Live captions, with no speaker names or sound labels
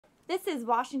This is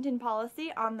Washington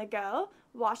Policy on the Go,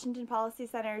 Washington Policy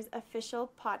Center's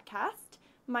official podcast.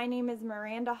 My name is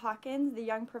Miranda Hawkins, the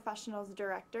Young Professionals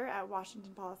Director at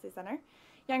Washington Policy Center.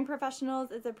 Young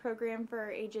Professionals is a program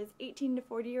for ages 18 to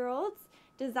 40-year-olds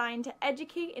designed to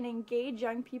educate and engage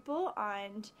young people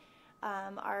on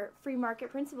our free market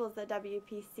principles that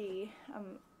WPC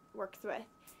works with.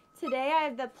 Today I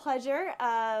have the pleasure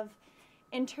of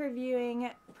interviewing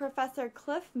Professor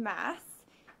Cliff Mass.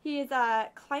 He is a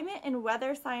climate and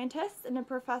weather scientist and a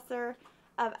professor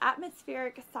of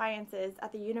atmospheric sciences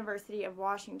at the University of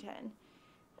Washington.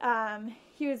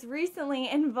 He was recently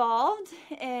involved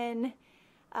in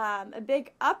a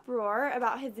big uproar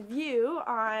about his view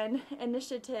on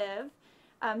Initiative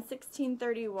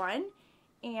 1631,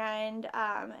 and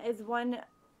as one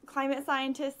climate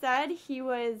scientist said, he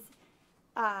was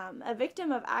a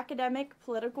victim of academic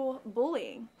political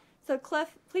bullying. So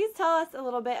Cliff, please tell us a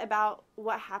little bit about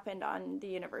what happened on the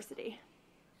university.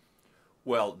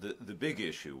 Well, the big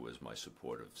issue was my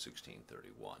support of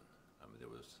 1631. I mean, there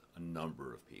was a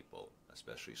number of people,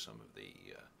 especially some of the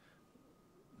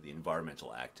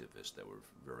environmental activists, that were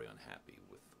very unhappy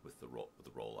with the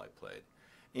role I played.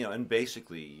 You know, and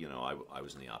basically, you know, I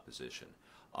was in the opposition.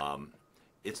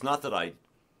 It's not that I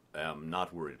am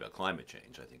not worried about climate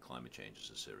change. I think climate change is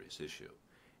a serious issue.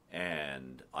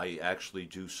 And I actually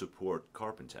do support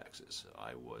carbon taxes.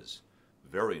 I was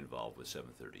very involved with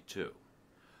 732,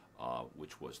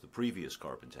 which was the previous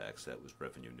carbon tax that was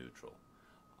revenue neutral.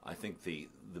 I think the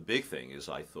big thing is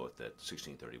I thought that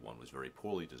 1631 was very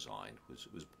poorly designed,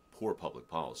 was poor public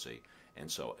policy,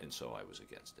 and so I was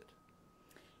against it.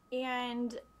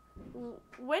 And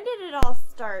when did it all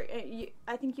start?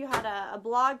 I think you had a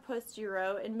blog post you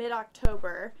wrote in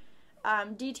mid-October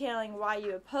detailing why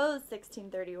you opposed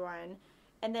 1631,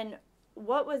 and then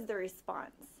what was the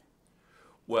response?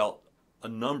 Well, a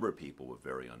number of people were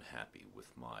very unhappy with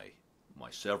my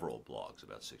several blogs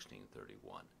about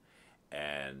 1631.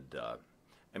 And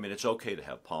I mean, it's okay to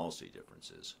have policy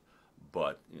differences,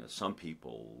 but you know, some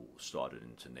people started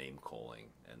into name calling,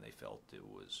 and they felt it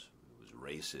was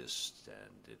racist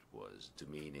and it was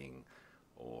demeaning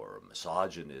or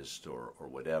misogynist or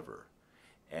whatever.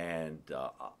 And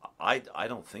I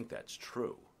don't think that's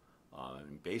true.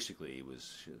 Basically,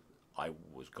 I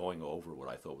was going over what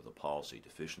I thought were the policy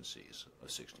deficiencies of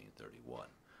 1631.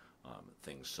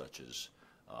 Things such as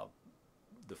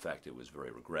the fact it was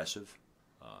very regressive.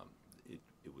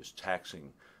 It was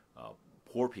taxing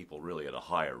poor people really at a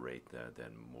higher rate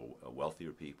than more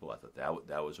wealthier people. I thought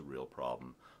that was a real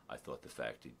problem. I thought the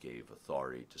fact it gave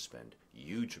authority to spend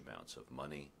huge amounts of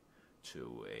money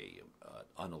to a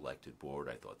unelected board,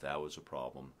 I thought that was a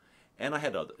problem. And I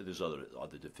had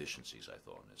other deficiencies, I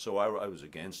thought, in it. So I was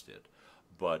against it.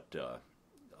 But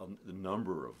the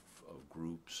number of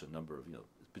groups, a number of, you know,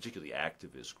 particularly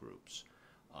activist groups,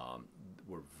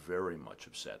 were very much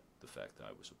upset the fact that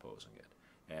I was opposing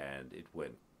it. And it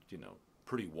went, you know,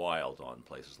 pretty wild on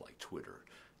places like Twitter,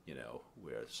 you know,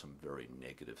 where some very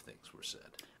negative things were said.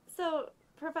 So,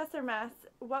 Professor Mass,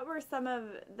 what were some of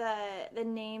the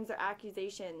names or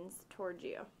accusations towards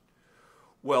you?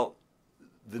 Well,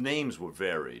 the names were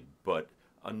varied, but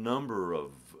a number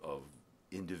of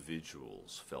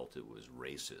individuals felt it was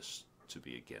racist to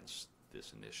be against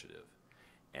this initiative.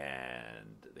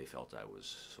 And they felt I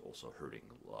was also hurting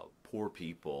poor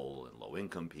people and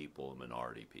low-income people and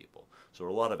minority people. So there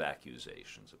were a lot of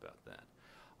accusations about that.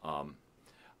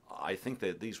 I think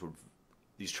that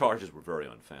these charges were very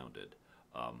unfounded.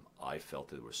 I felt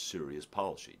there were serious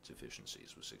policy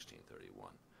deficiencies with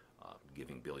 1631.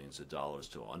 Giving billions of dollars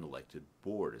to an unelected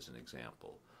board is an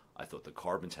example. I thought the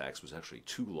carbon tax was actually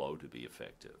too low to be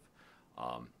effective.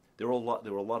 There were a lot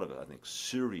of, I think,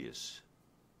 serious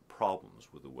problems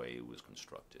with the way it was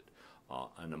constructed,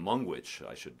 and among which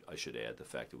I should add the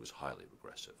fact it was highly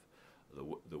regressive.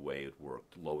 The way it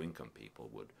worked, low-income people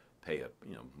would pay a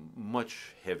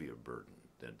much heavier burden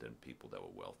than people that were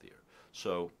wealthier.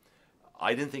 So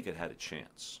I didn't think it had a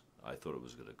chance. I thought it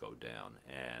was going to go down,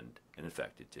 and in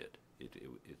fact it did.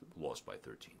 It lost by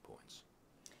 13 points.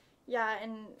 Yeah,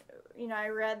 and you know, I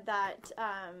read that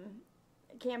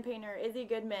campaigner Izzy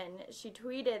Goodman, she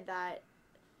tweeted that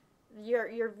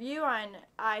your view on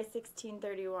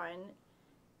I-1631,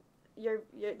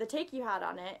 the take you had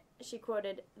on it, she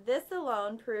quoted, "This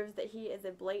alone proves that he is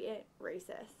a blatant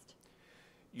racist."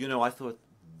 You know, I thought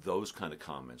those kind of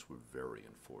comments were very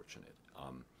unfortunate.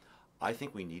 I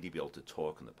think we need to be able to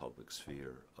talk in the public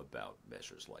sphere about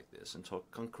measures like this and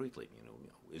talk concretely. You know,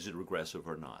 is it regressive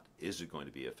or not? Is it going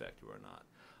to be effective or not?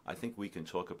 I think we can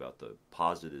talk about the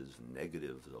positives and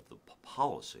negatives of the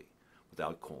policy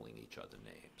without calling each other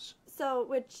names. So,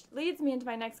 which leads me into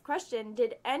my next question.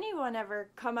 Did anyone ever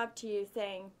come up to you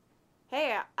saying,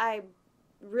 hey, I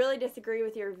really disagree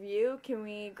with your view. Can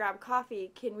we grab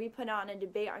coffee? Can we put on a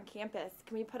debate on campus?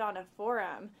 Can we put on a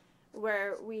forum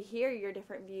where we hear your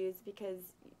different views, because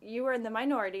you were in the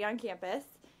minority on campus?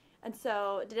 And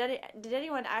so did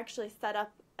anyone actually set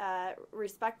up a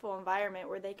respectful environment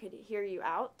where they could hear you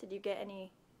out? Did you get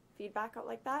any feedback out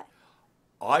like that?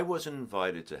 I wasn't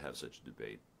invited to have such a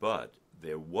debate, but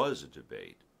there was a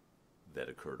debate that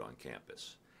occurred on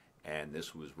campus. And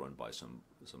this was run by some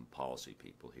policy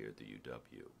people here at the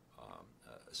UW.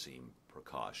 Asim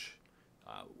Prakash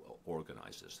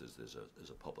organized this. There's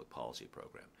a public policy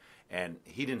program. And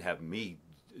he didn't have me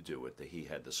do it. He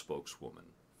had the spokeswoman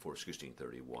for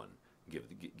 1631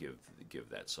 give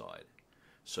that side.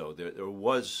 So there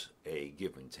was a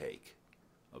give and take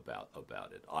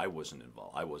about it. I wasn't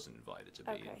involved. I wasn't invited to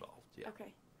be involved. Yeah.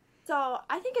 Okay. So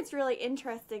I think it's really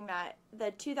interesting that the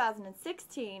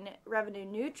 2016 revenue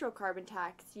neutral carbon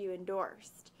tax you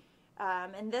endorsed,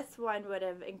 and this one would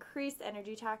have increased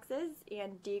energy taxes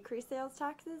and decreased sales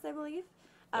taxes, I believe.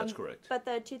 That's correct. But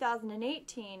the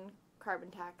 2018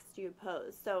 carbon tax you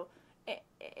opposed. So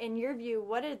in your view,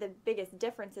 what are the biggest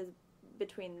differences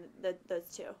between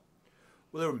those two?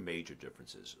 Well, there are major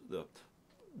differences. The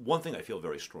one thing I feel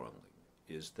very strongly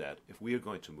is that if we are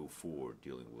going to move forward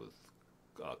dealing with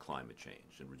climate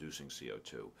change and reducing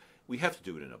CO2, we have to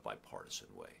do it in a bipartisan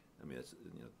way. I mean,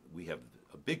 we have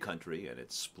a big country and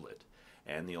it's split,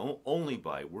 and only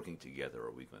by working together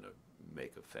are we going to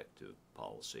make effective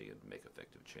policy and make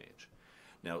effective change.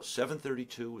 Now,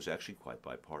 732 was actually quite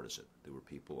bipartisan. There were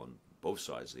people on both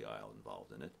sides of the aisle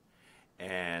involved in it,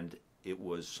 and it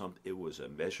was a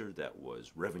measure that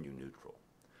was revenue neutral.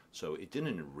 So it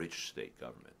didn't enrich state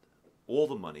government. All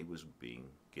the money was being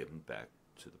given back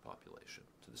to the population,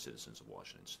 to the citizens of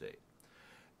Washington State.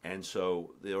 And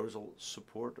so there was a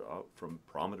support from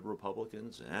prominent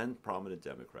Republicans and prominent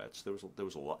Democrats. There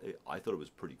was a lot. I thought it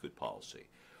was pretty good policy.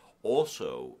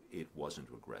 Also, it wasn't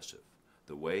regressive.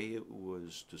 The way it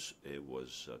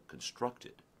was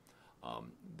constructed,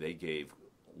 they gave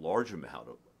a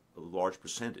large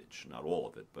percentage, not all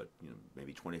of it, but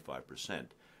maybe 25%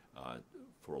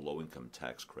 for a low-income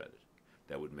tax credit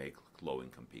that would make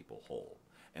low-income people whole.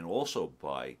 And also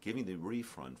by giving the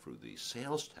refund for the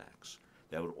sales tax,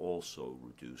 that would also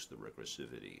reduce the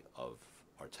regressivity of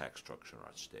our tax structure in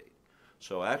our state.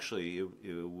 So actually,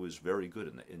 it was very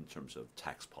good in terms of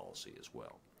tax policy as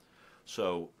well.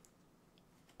 So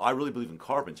I really believe in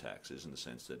carbon taxes in the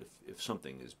sense that if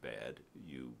something is bad,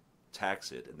 you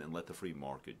tax it and then let the free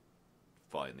market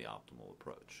find the optimal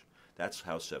approach. That's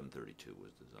how 732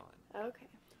 was designed. Okay.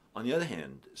 On the other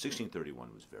hand,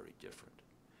 1631 was very different.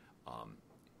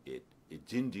 It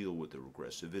didn't deal with the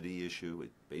regressivity issue.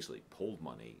 It basically pulled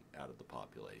money out of the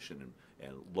population,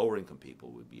 and lower income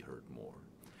people would be hurt more.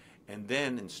 And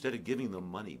then instead of giving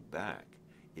them money back,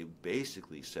 it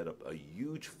basically set up a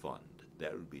huge fund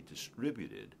that would be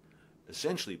distributed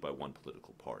essentially by one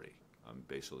political party.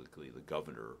 Basically, the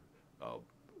governor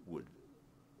would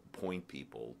appoint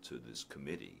people to this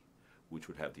committee, which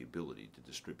would have the ability to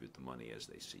distribute the money as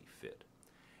they see fit.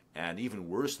 And even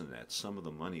worse than that, some of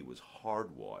the money was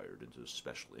hardwired into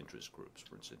special interest groups,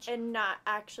 for instance. And not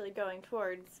actually going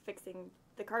towards fixing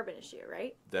the carbon issue,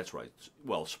 right? That's right.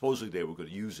 Well, supposedly they were going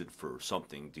to use it for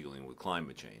something dealing with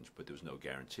climate change, but there was no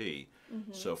guarantee.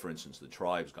 Mm-hmm. So, for instance, the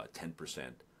tribes got 10%.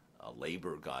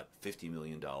 Labor got $50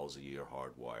 million a year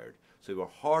hardwired. So they were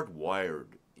hardwired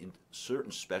in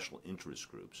certain special interest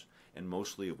groups, and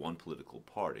mostly of one political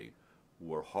party,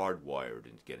 were hardwired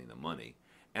into getting the money.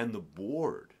 And the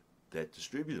board that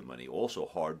distributed money also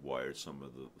hardwired some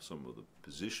of the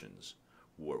positions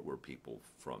were people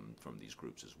from these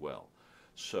groups as well.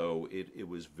 So it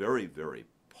was very, very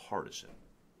partisan.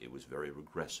 It was very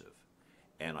regressive.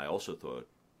 And I also thought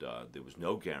there was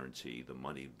no guarantee the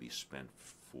money would be spent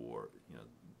for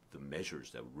the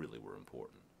measures that really were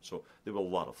important. So there were a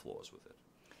lot of flaws with it.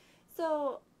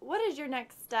 So what is your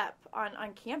next step on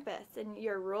campus and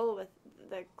your role with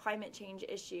the climate change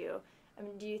issue? I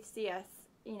mean, do you see us,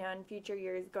 in future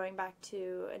years going back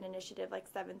to an initiative like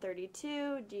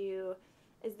 732?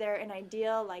 Is there an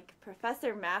ideal, like,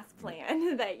 Professor Math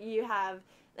plan that you have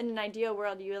in an ideal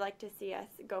world you would like to see us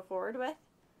go forward with?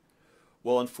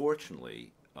 Well,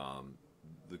 unfortunately,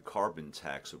 the carbon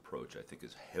tax approach, I think,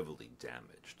 is heavily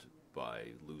damaged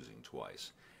by losing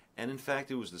twice. And in fact,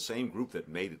 it was the same group that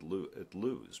made it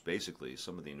lose. Basically,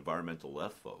 some of the environmental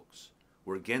left folks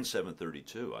were against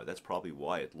 732. That's probably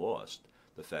why it lost.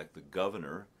 The fact the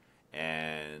governor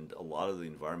and a lot of the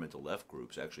environmental left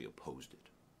groups actually opposed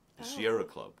it. The Sierra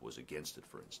Club was against it,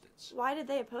 for instance. Why did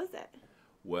they oppose it?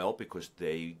 Well, because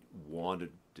they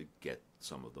wanted to get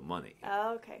some of the money.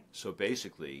 Oh, okay. So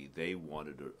basically, they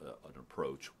wanted an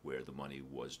approach where the money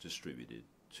was distributed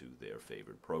to their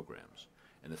favored programs.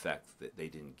 And the fact that they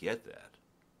didn't get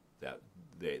that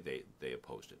they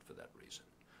opposed it for that reason.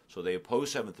 So they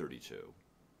opposed 732,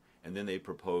 and then they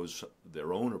proposed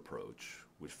their own approach,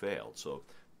 which failed. So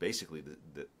basically,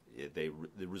 they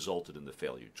resulted in the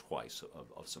failure twice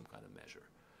of some kind of measure.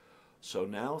 So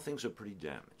now things are pretty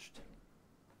damaged.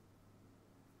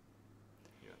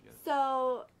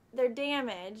 So they're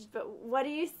damaged, but what do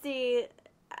you see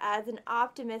as an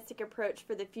optimistic approach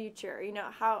for the future? You know,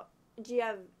 how do you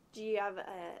have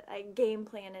a game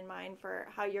plan in mind for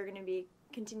how you're going to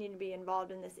continue to be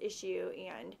involved in this issue,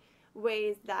 and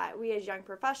ways that we as young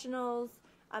professionals,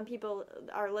 people,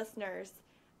 our listeners,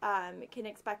 can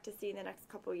expect to see in the next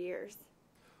couple of years?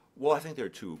 Well, I think there are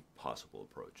two possible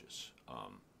approaches.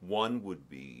 One would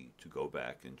be to go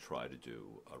back and try to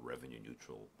do a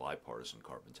revenue-neutral, bipartisan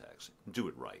carbon tax and do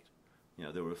it right. You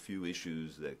know, there were a few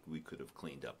issues that we could have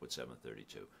cleaned up with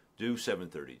 732. Do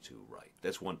 732 right.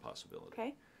 That's one possibility.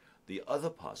 Okay. The other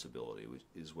possibility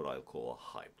is what I'll call a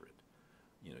hybrid.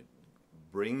 You know,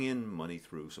 bring in money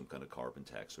through some kind of carbon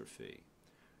tax or fee.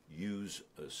 Use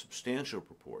a substantial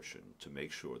proportion to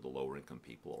make sure the lower-income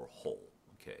people are whole.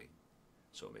 Okay.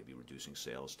 So maybe reducing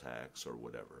sales tax or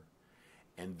whatever.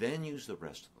 And then use the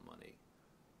rest of the money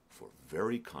for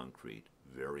very concrete,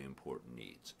 very important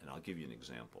needs. And I'll give you an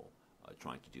example,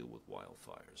 trying to deal with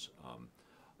wildfires.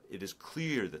 It is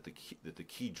clear that the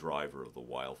key driver of the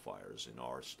wildfires in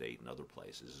our state and other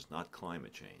places is not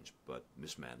climate change, but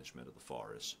mismanagement of the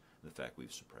forests and the fact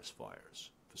we've suppressed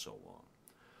fires for so long.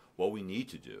 What we need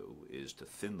to do is to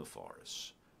thin the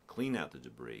forests, clean out the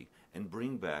debris, and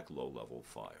bring back low-level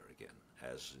fire again,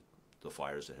 as the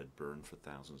fires that had burned for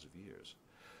thousands of years.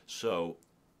 So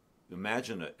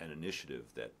imagine an initiative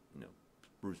that, you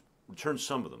know, returns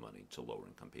some of the money to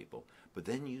lower-income people, but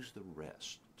then use the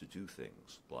rest to do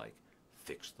things like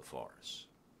fix the forests,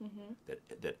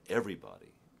 that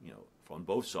everybody, you know, on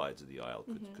both sides of the aisle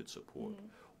could support,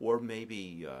 or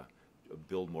maybe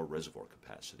build more reservoir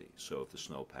capacity. So if the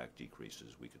snowpack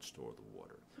decreases, we could store the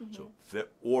water. So,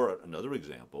 or another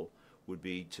example would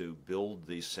be to build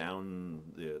the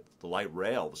light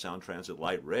rail, the sound transit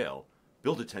light rail,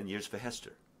 build it 10 years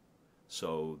faster.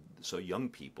 So young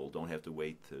people don't have to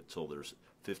wait till they're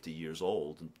 50 years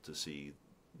old to see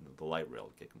the light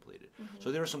rail get completed.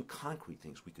 So there are some concrete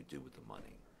things we could do with the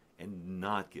money, and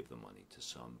not give the money to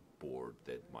some board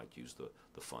that might use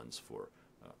the funds for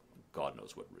God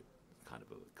knows what kind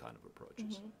of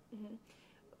approaches.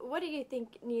 What do you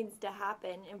think needs to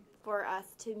happen for us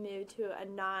to move to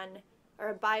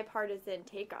a bipartisan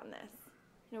take on this?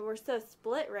 You know, we're so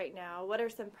split right now. What are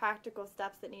some practical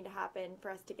steps that need to happen for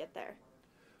us to get there?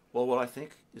 Well, what I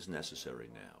think is necessary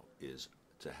now is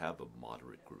to have a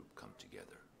moderate group come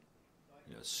together.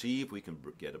 You know, see if we can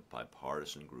get a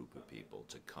bipartisan group of people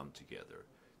to come together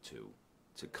to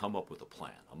come up with a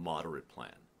plan, a moderate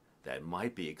plan that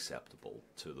might be acceptable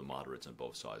to the moderates on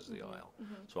both sides of the aisle.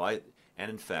 And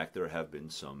in fact, there have been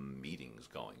some meetings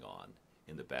going on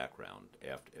in the background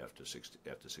after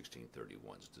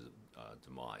 1631's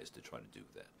demise to try to do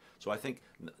that. So I think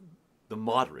the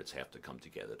moderates have to come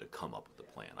together to come up with a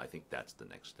plan. I think that's the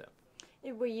next step.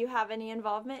 Will you have any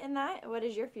involvement in that? What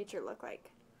does your future look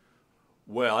like?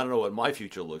 Well, I don't know what my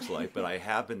future looks like, but I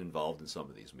have been involved in some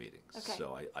of these meetings. Okay.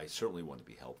 So I certainly want to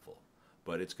be helpful.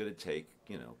 But it's going to take,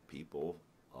 you know, people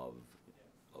of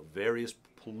various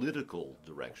political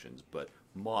directions, but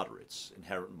moderates,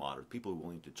 inherent moderates, people who are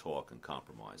willing to talk and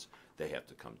compromise. They have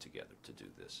to come together to do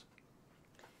this.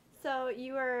 So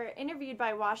you were interviewed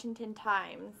by Washington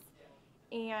Times,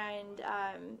 and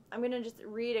I'm going to just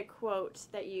read a quote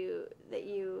that you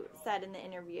said in the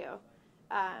interview.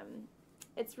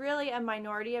 It's really a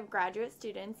minority of graduate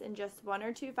students and just one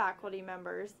or two faculty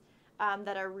members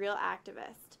that are real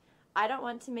activists. I don't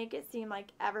want to make it seem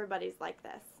like everybody's like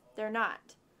this. They're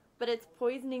not. But it's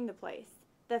poisoning the place.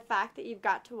 The fact that you've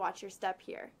got to watch your step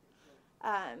here.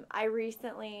 I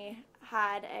recently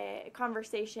had a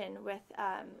conversation with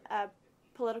a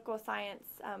political science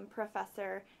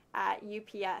professor at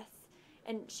UPS.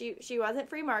 And she wasn't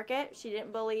free market. She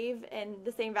didn't believe in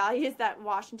the same values that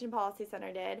Washington Policy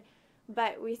Center did.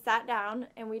 But we sat down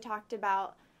and we talked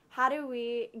about how do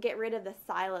we get rid of the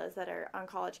silos that are on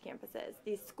college campuses,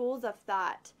 these schools of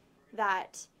thought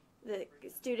that the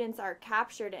students are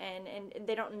captured in, and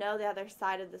they don't know the other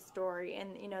side of the story,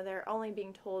 and you know they're only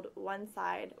being told one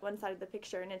side of the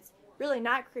picture, and it's really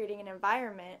not creating an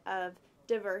environment of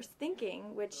diverse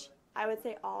thinking, which I would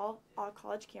say all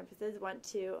college campuses want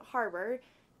to harbor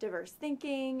diverse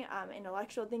thinking,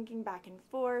 intellectual thinking back and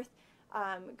forth,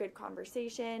 good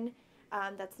conversation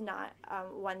that's not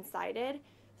one-sided.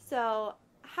 So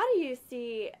how do you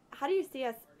see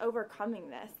us overcoming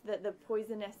this, the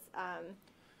poisonous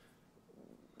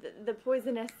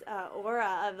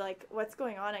aura of like what's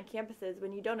going on campuses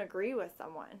when you don't agree with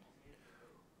someone?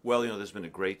 Well, there's been a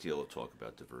great deal of talk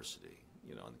about diversity,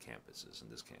 on the campuses, in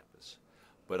this campus.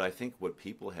 But I think what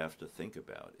people have to think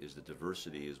about is that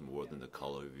diversity is more than the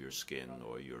color of your skin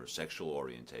or your sexual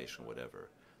orientation, whatever.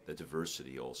 That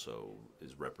diversity also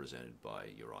is represented by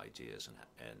your ideas and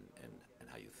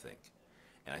how you think.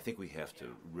 And I think we have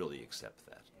to really accept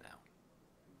that now.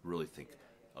 Really think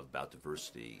about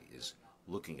diversity is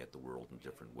looking at the world in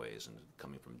different ways and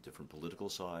coming from different political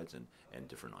sides and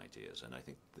different ideas. And I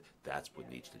think that's what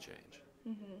needs to change.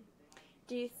 Mm-hmm.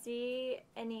 Do you see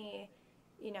any,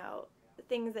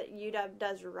 things that UW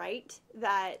does right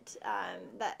that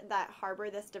harbor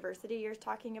this diversity you're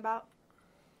talking about?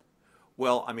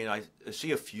 Well, I mean, I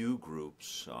see a few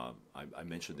groups. I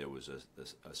mentioned there was a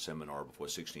seminar before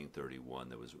 1631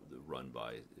 that was run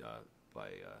by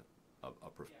a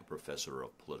professor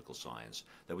of political science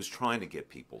that was trying to get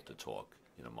people to talk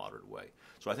in a moderate way.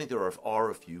 So I think there are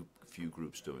a few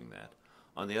groups doing that.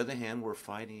 On the other hand, we're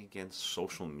fighting against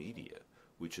social media,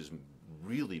 which has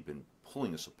really been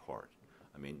pulling us apart.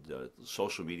 I mean,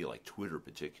 social media like Twitter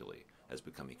particularly has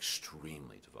become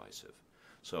extremely divisive.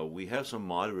 So we have some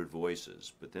moderate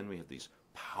voices, but then we have these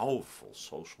powerful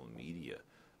social media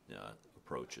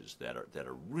approaches that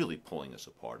are really pulling us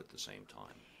apart at the same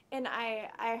time. And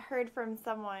I heard from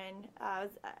someone, I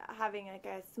was having like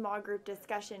a small group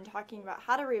discussion talking about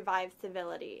how to revive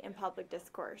civility in public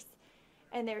discourse.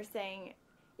 And they were saying,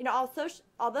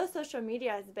 although social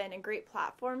media has been a great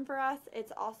platform for us,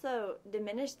 it's also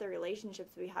diminished the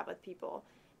relationships we have with people.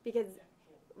 Because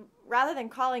rather than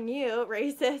calling you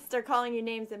racist or calling you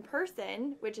names in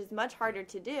person, which is much harder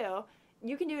to do,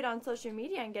 you can do it on social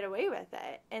media and get away with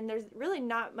it. And there's really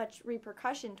not much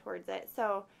repercussion towards it.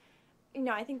 So,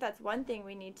 I think that's one thing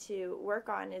we need to work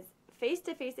on is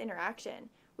face-to-face interaction.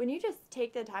 When you just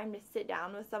take the time to sit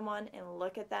down with someone and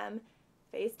look at them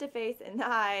face-to-face in the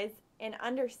eyes and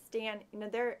understand,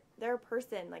 they're a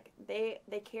person. Like they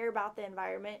care about the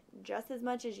environment just as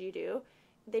much as you do.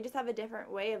 They just have a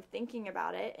different way of thinking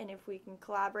about it. And if we can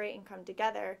collaborate and come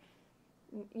together,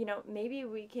 maybe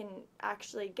we can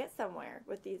actually get somewhere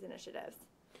with these initiatives.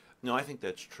 No, I think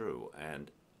that's true.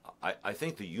 And I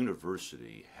think the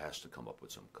university has to come up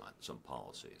with some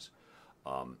policies.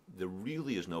 There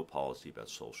really is no policy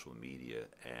about social media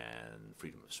and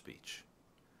freedom of speech.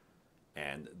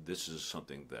 And this is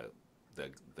something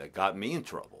that got me in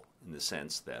trouble in the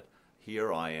sense that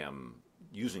here I am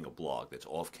using a blog that's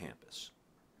off campus.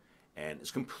 And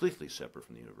it's completely separate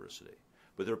from the university.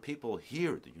 But there are people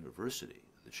here at the university,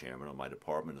 the chairman of my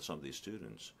department and some of these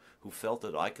students, who felt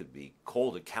that I could be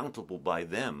called accountable by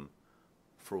them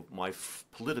for my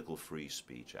political free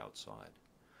speech outside.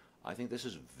 I think this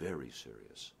is very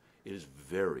serious. It is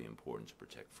very important to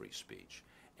protect free speech.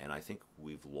 And I think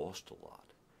we've lost a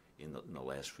lot in the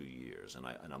last few years. And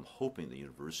I'm hoping the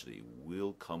university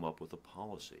will come up with a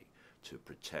policy to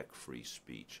protect free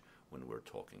speech when we're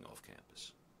talking off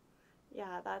campus.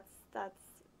 Yeah, that's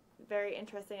very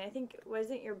interesting. I think,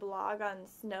 wasn't your blog on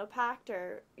Snowpacked?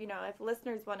 Or, if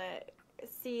listeners want to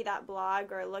see that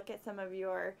blog or look at some of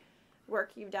your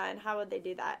work you've done, how would they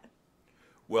do that?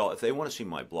 Well, if they want to see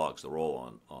my blogs, they're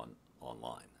all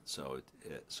online. So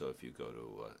if you go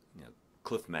to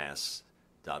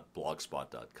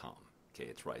cliffmass.blogspot.com, okay,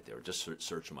 it's right there. Just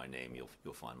search my name,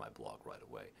 you'll find my blog right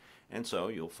away. And so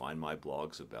you'll find my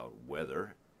blogs about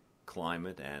weather,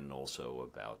 climate, and also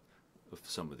about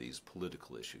some of these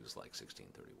political issues like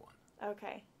 1631.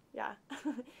 Okay, yeah.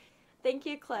 Thank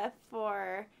you, Cliff,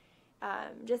 for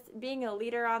just being a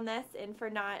leader on this and for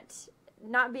not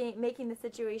making the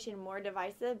situation more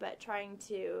divisive, but trying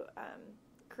to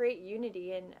create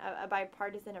unity and a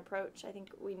bipartisan approach. I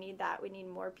think we need that. We need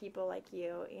more people like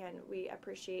you, and we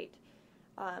appreciate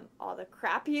all the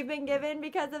crap you've been given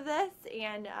because of this,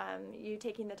 and you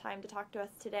taking the time to talk to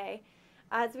us today.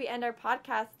 As we end our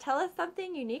podcast, tell us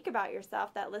something unique about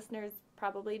yourself that listeners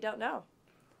probably don't know.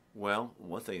 Well,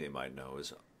 one thing they might know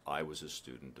is I was a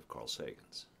student of Carl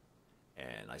Sagan's,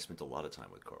 and I spent a lot of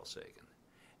time with Carl Sagan.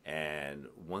 And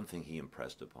one thing he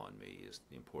impressed upon me is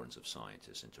the importance of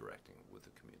scientists interacting with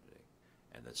the community,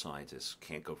 and that scientists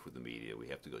can't go through the media, we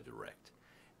have to go direct,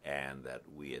 and that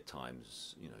we at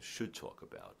times should talk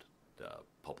about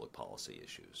public policy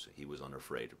issues. He was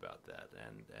unafraid about that,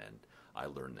 and I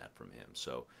learned that from him.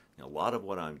 So a lot of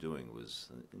what I'm doing was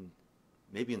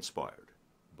maybe inspired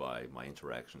by my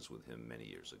interactions with him many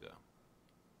years ago.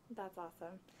 That's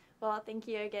awesome. Well, thank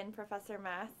you again, Professor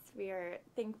Mass. We are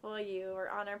thankful you were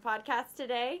on our podcast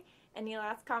today. Any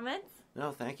last comments?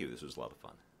 No, thank you. This was a lot of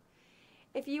fun.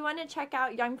 If you want to check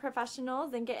out Young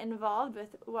Professionals and get involved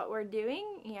with what we're doing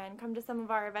and come to some of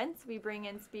our events, we bring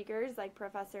in speakers like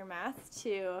Professor Mass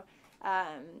to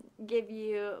give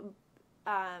you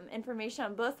information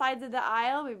on both sides of the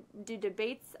aisle. We do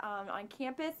debates on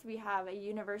campus. We have a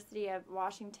University of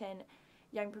Washington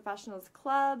Young Professionals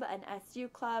Club, an SU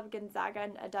Club, Gonzaga,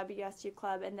 a WSU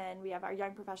Club, and then we have our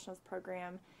Young Professionals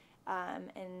program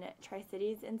in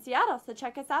Tri-Cities in Seattle. So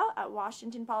check us out at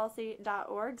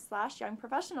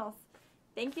washingtonpolicy.org/youngprofessionals.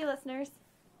 Thank you, listeners.